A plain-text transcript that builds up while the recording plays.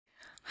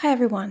Hi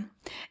everyone!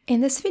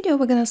 In this video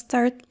we're going to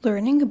start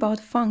learning about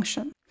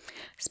function.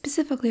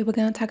 Specifically, we're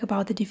going to talk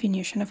about the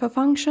definition of a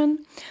function,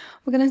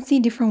 we're going to see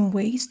different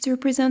ways to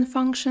represent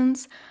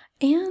functions,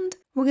 and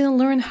we're going to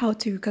learn how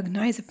to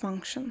recognize a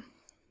function.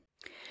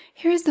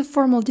 Here is the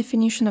formal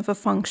definition of a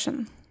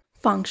function.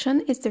 Function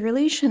is the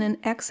relation in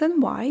x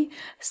and y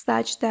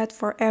such that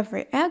for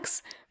every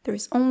x there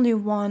is only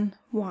one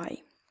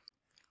y.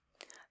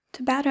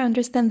 To better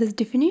understand this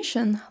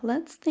definition,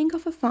 let's think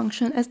of a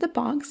function as the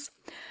box,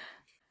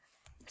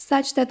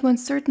 such that when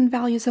certain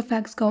values of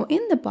x go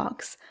in the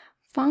box,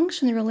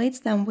 function relates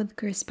them with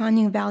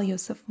corresponding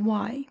values of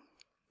y.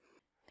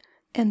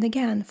 And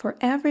again, for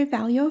every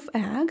value of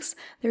x,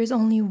 there is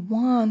only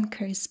one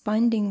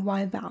corresponding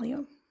y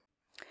value.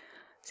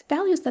 So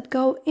values that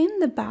go in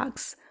the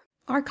box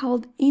are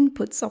called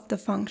inputs of the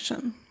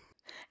function,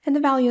 and the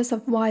values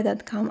of y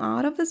that come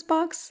out of this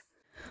box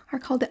are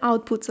called the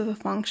outputs of a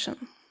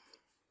function.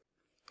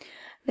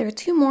 There are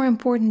two more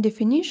important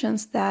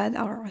definitions that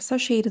are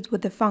associated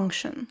with the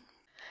function.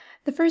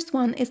 The first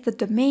one is the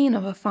domain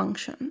of a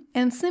function,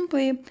 and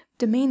simply,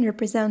 domain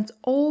represents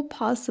all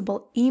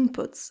possible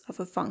inputs of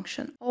a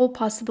function, all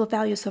possible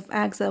values of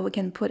x that we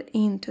can put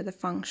into the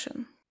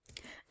function.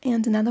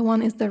 And another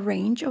one is the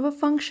range of a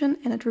function,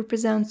 and it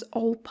represents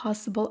all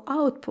possible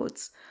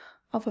outputs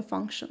of a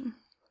function.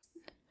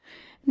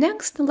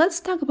 Next,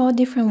 let's talk about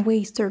different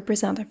ways to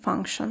represent a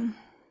function.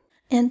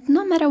 And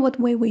no matter what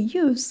way we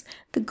use,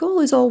 the goal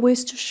is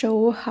always to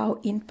show how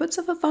inputs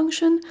of a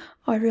function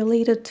are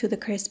related to the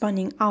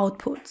corresponding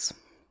outputs.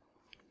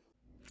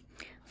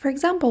 For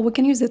example, we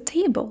can use a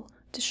table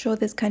to show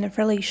this kind of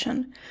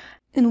relation.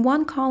 In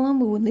one column,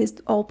 we will list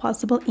all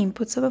possible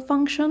inputs of a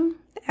function,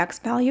 the x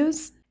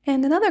values,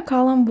 and another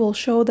column will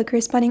show the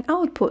corresponding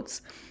outputs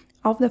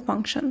of the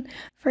function.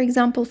 For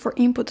example, for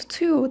input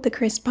 2, the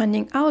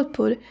corresponding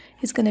output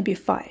is going to be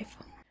 5.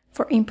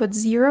 For input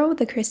 0,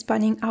 the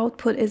corresponding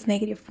output is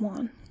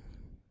 -1,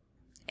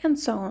 and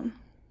so on.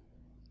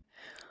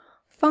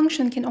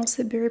 Function can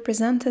also be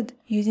represented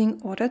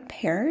using ordered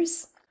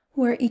pairs,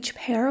 where each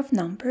pair of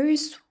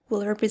numbers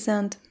will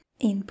represent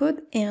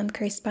input and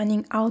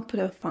corresponding output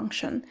of a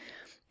function,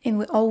 and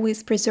we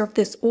always preserve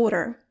this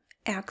order,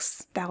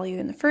 x value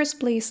in the first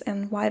place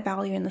and y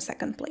value in the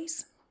second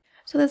place.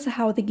 So that's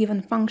how the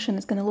given function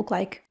is going to look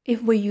like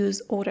if we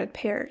use ordered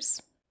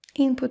pairs.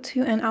 Input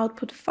 2 and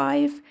output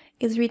 5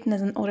 is written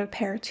as an ordered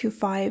pair 2,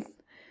 5,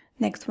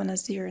 next one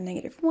as 0,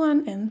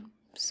 -1, and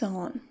so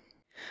on.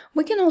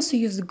 We can also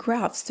use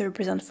graphs to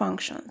represent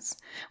functions.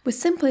 We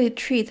simply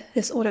treat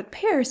these ordered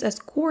pairs as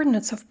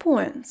coordinates of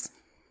points.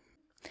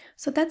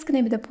 So that's going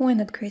to be the point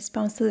that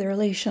corresponds to the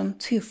relation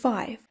 2,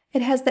 5.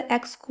 It has the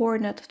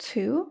x-coordinate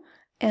 2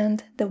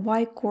 and the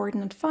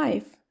y-coordinate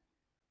 5.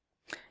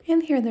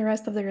 And here are the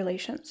rest of the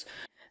relations.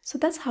 So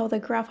that's how the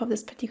graph of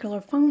this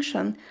particular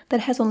function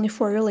that has only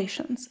 4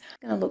 relations is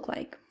going to look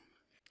like.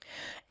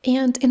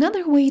 And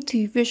another way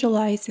to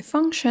visualize a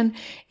function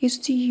is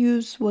to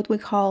use what we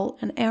call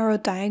an arrow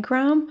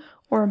diagram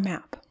or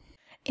map.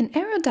 In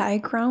arrow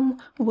diagram,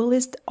 we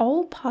list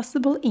all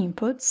possible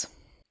inputs.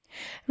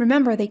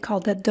 Remember, they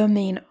call the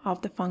domain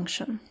of the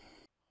function.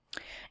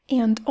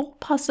 And all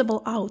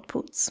possible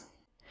outputs.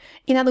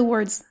 In other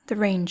words, the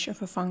range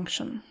of a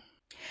function.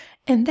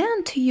 And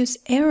then to use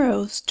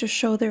arrows to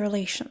show the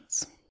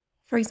relations.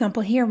 For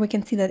example, here we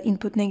can see that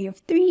input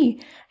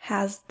 -3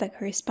 has the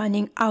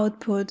corresponding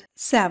output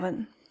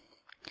 7.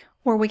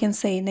 Or we can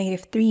say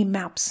 -3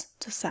 maps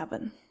to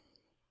 7.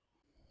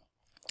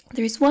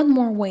 There is one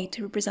more way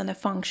to represent a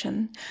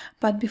function,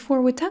 but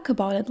before we talk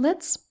about it,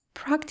 let's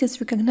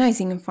practice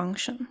recognizing a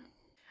function.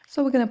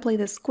 So we're going to play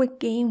this quick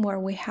game where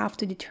we have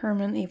to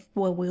determine if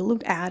what we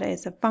look at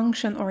is a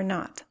function or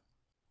not.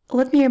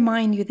 Let me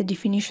remind you the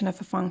definition of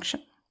a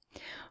function.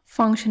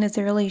 Function is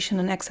a relation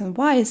in x and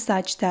y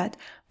such that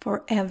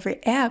for every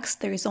x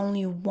there is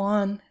only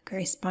one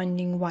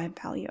corresponding y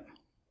value.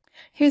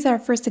 Here's our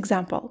first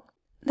example.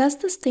 Does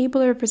this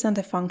table represent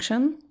a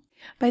function?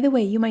 By the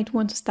way, you might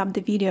want to stop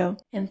the video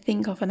and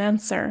think of an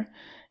answer,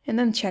 and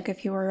then check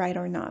if you were right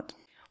or not.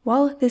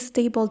 Well, this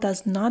table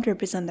does not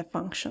represent a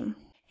function.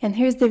 And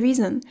here's the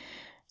reason.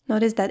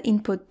 Notice that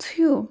input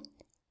 2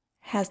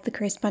 has the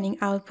corresponding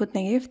output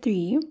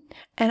 -3,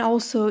 and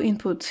also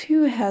input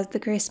 2 has the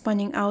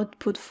corresponding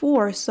output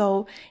 4.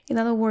 So, in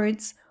other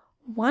words,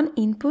 one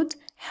input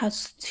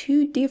has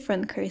 2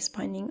 different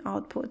corresponding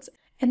outputs.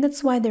 And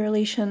that's why the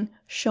relation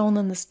shown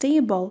in this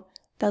table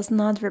does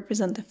not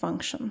represent a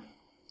function.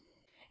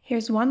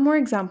 Here's one more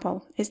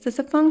example. Is this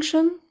a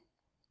function?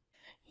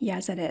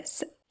 Yes, it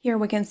is. Here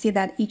we can see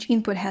that each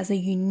input has a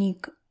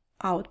unique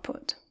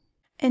output.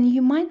 And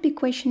you might be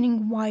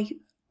questioning why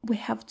we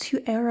have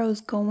 2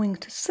 arrows going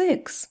to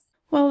 6.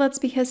 Well, that's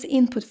because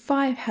input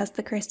 5 has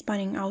the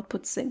corresponding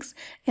output 6,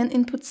 and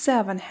input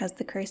 7 has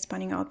the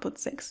corresponding output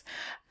 6.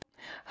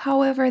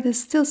 However,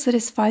 this still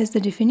satisfies the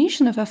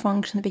definition of a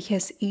function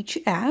because each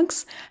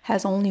x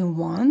has only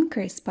one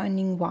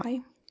corresponding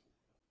y.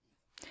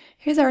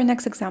 Here's our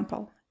next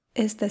example.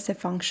 Is this a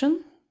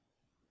function?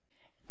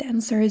 The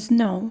answer is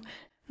no.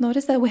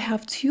 Notice that we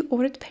have two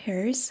ordered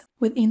pairs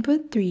with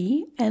input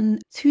 3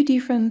 and two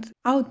different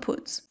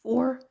outputs,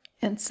 4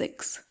 and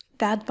 6.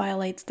 That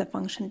violates the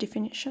function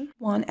definition.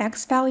 One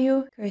x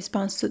value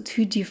corresponds to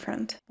two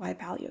different y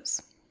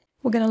values.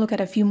 We're going to look at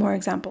a few more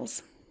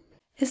examples.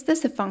 Is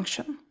this a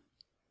function?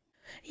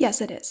 Yes,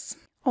 it is.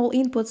 All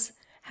inputs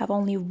have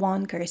only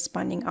one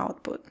corresponding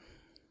output.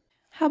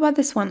 How about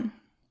this one?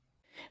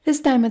 This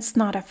time it's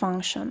not a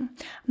function.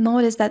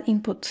 Notice that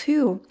input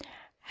 2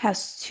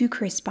 has two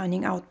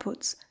corresponding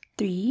outputs,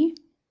 3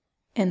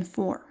 and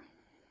 4.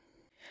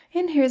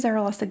 And here's our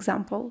last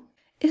example.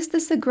 Is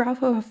this a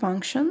graph of a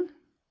function?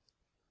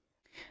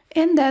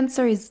 And the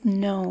answer is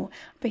no,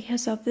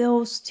 because of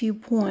those 2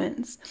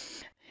 points.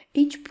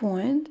 Each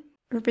point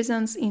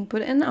represents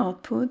input and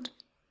output.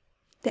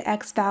 The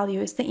x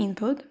value is the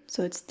input,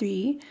 so it's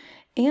 3,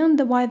 and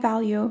the y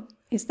value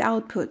is the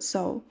output,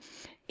 so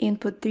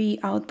input 3,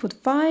 output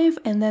 5,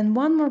 and then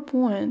one more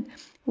point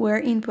where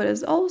input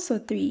is also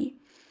 3,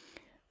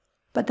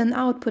 but then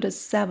output is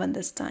 7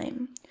 this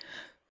time.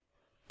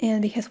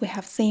 And because we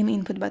have same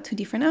input but two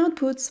different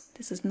outputs,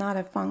 this is not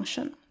a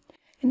function.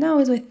 And now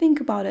as we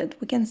think about it,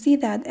 we can see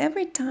that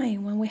every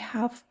time when we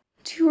have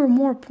 2 or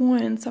more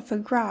points of a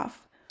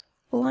graph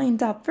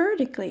lined up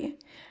vertically,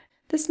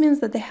 this means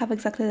that they have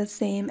exactly the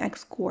same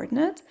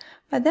x-coordinate,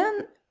 but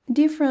then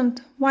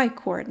different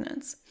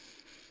y-coordinates.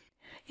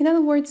 In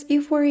other words,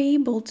 if we're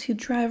able to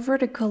draw a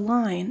vertical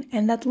line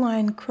and that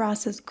line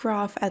crosses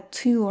graph at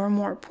 2 or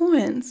more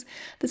points,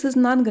 this is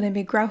not going to be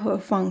a graph of a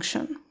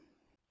function.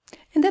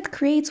 And that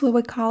creates what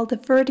we call the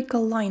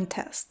vertical line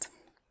test.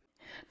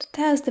 To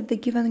test if the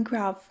given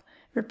graph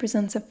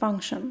represents a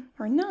function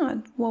or not,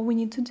 what we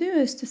need to do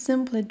is to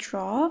simply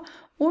draw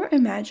or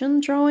imagine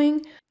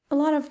drawing a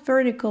lot of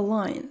vertical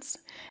lines.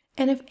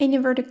 And if any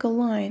vertical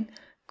line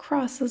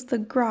crosses the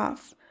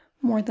graph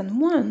more than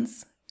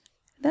once,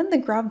 then the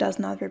graph does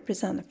not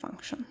represent a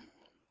function.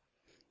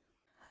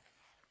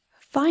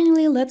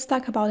 Finally, let's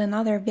talk about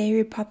another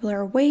very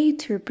popular way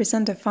to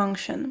represent a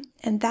function,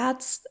 and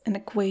that's an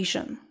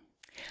equation.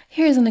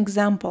 Here's an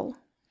example.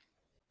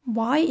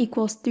 Y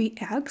equals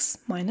 3x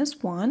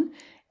minus 1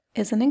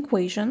 is an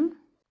equation,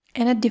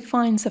 and it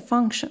defines a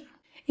function.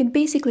 It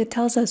basically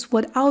tells us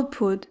what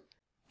output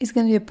is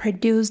going to be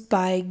produced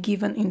by a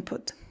given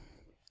input.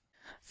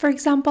 For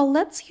example,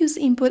 let's use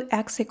input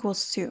x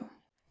equals 2.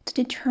 To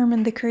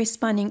determine the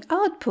corresponding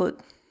output,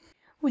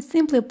 we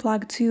simply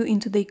plug 2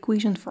 into the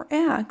equation for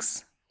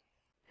x,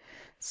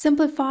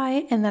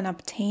 simplify, and then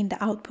obtain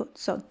the output.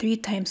 So 3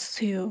 times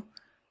 2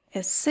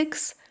 is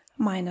 6,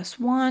 minus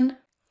 1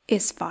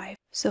 is 5.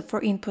 So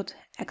for input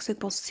x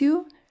equals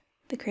 2,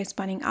 the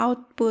corresponding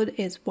output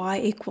is y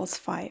equals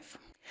 5.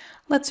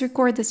 Let's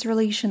record this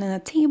relation in a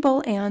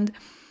table and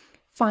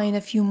find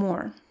a few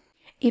more.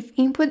 If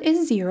input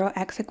is 0,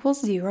 x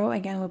equals 0,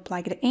 again we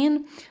plug it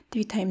in.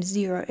 3 times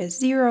 0 is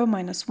 0,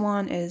 minus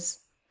 1 is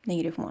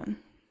negative 1.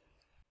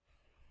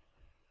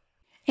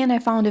 And I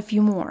found a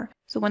few more.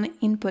 So when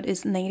input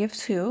is negative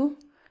 2,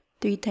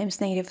 3 times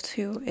negative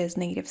 2 is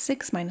negative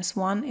 6, minus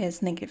 1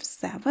 is negative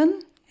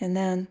 7. And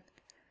then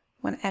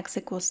when x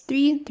equals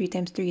 3, 3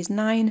 times 3 is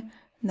 9,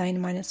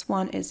 9 minus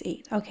 1 is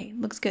 8. Okay,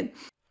 looks good.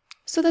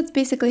 So that's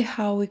basically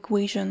how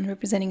equation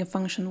representing a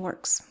function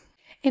works.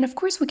 And of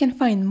course we can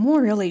find more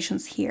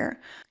relations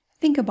here.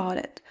 Think about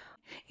it.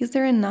 Is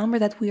there a number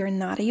that we are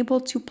not able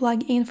to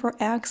plug in for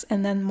x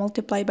and then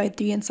multiply by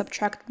 3 and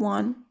subtract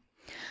 1?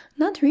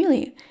 Not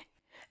really.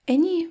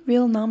 Any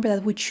real number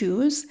that we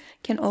choose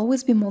can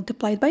always be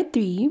multiplied by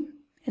 3,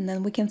 and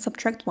then we can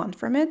subtract 1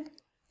 from it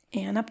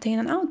and obtain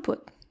an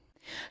output.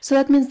 So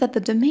that means that the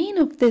domain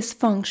of this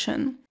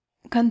function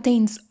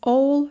contains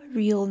all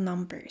real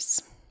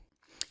numbers.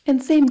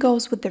 And same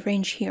goes with the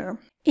range here.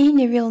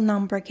 Any real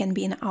number can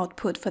be an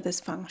output for this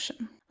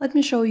function. Let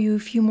me show you a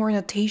few more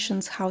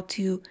notations how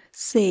to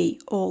say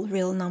all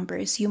real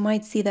numbers. You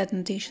might see that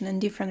notation in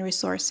different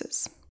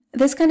resources.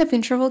 This kind of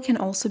interval can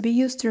also be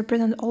used to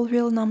represent all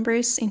real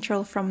numbers,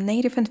 interval from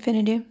negative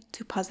infinity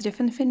to positive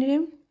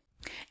infinity.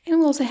 And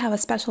we also have a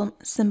special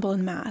symbol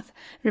in math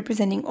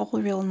representing all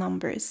real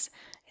numbers.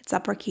 It's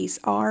uppercase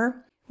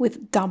R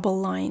with double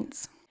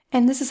lines.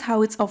 And this is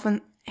how it's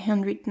often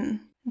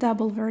handwritten.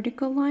 Double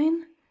vertical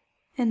line,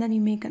 and then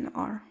you make an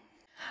R.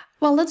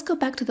 Well, let's go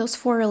back to those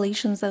 4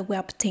 relations that we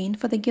obtained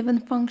for the given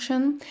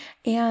function,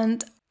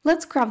 and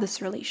let's graph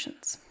these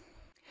relations.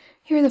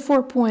 Here are the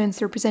 4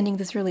 points representing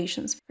these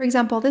relations. For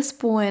example, this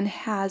point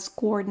has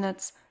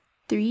coordinates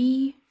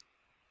 3,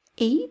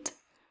 8,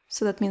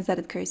 so that means that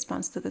it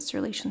corresponds to this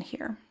relation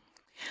here.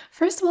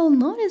 First of all,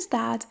 notice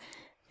that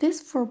these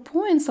 4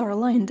 points are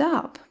lined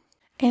up.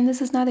 And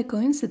this is not a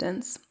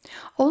coincidence.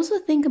 Also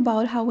think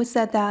about how we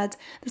said that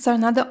these are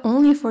not the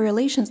only 4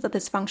 relations that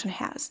this function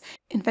has.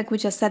 In fact, we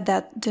just said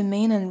that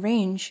domain and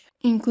range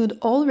include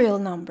all real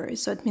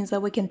numbers, so it means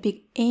that we can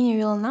pick any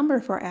real number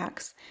for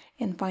x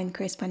and find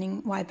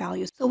corresponding y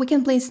values. So we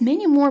can place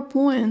many more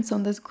points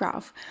on this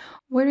graph.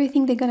 Where do you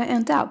think they're going to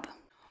end up?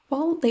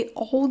 Well, they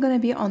all gonna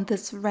be on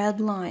this red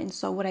line.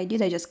 So what I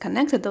did, I just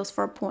connected those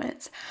 4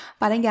 points.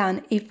 But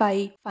again, if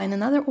I find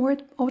another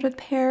ordered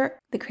pair,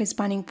 the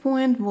corresponding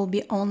point will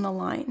be on the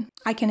line.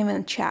 I can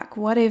even check.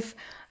 What if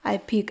I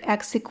pick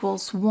x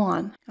equals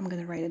 1? I'm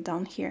gonna write it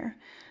down here.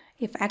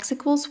 If x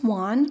equals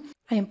 1,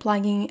 I am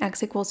plugging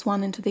x equals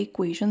 1 into the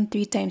equation.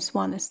 3 times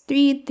 1 is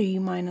 3, 3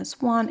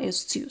 minus 1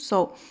 is 2.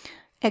 So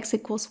x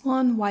equals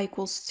 1, y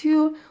equals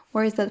 2.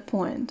 Where is that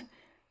point?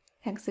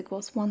 X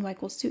equals 1, y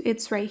equals 2.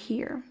 It's right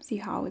here. See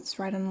how it's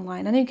right on the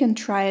line. And you can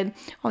try it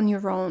on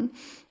your own.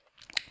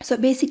 So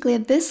basically,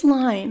 this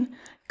line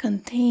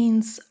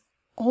contains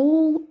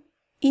all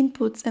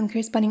inputs and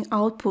corresponding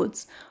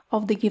outputs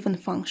of the given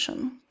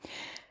function.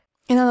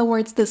 In other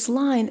words, this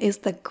line is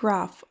the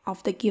graph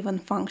of the given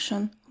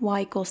function,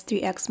 y equals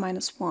 3x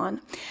minus 1.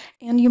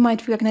 And you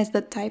might recognize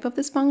the type of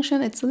this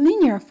function. It's a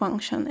linear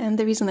function. And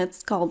the reason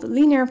it's called a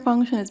linear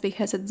function is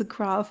because its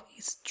graph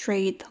is a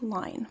straight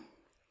line.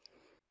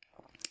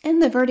 And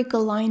the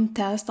vertical line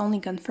test only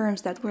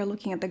confirms that we're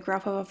looking at the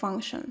graph of a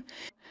function.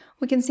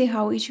 We can see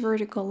how each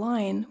vertical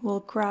line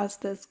will cross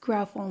this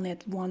graph only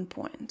at one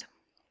point.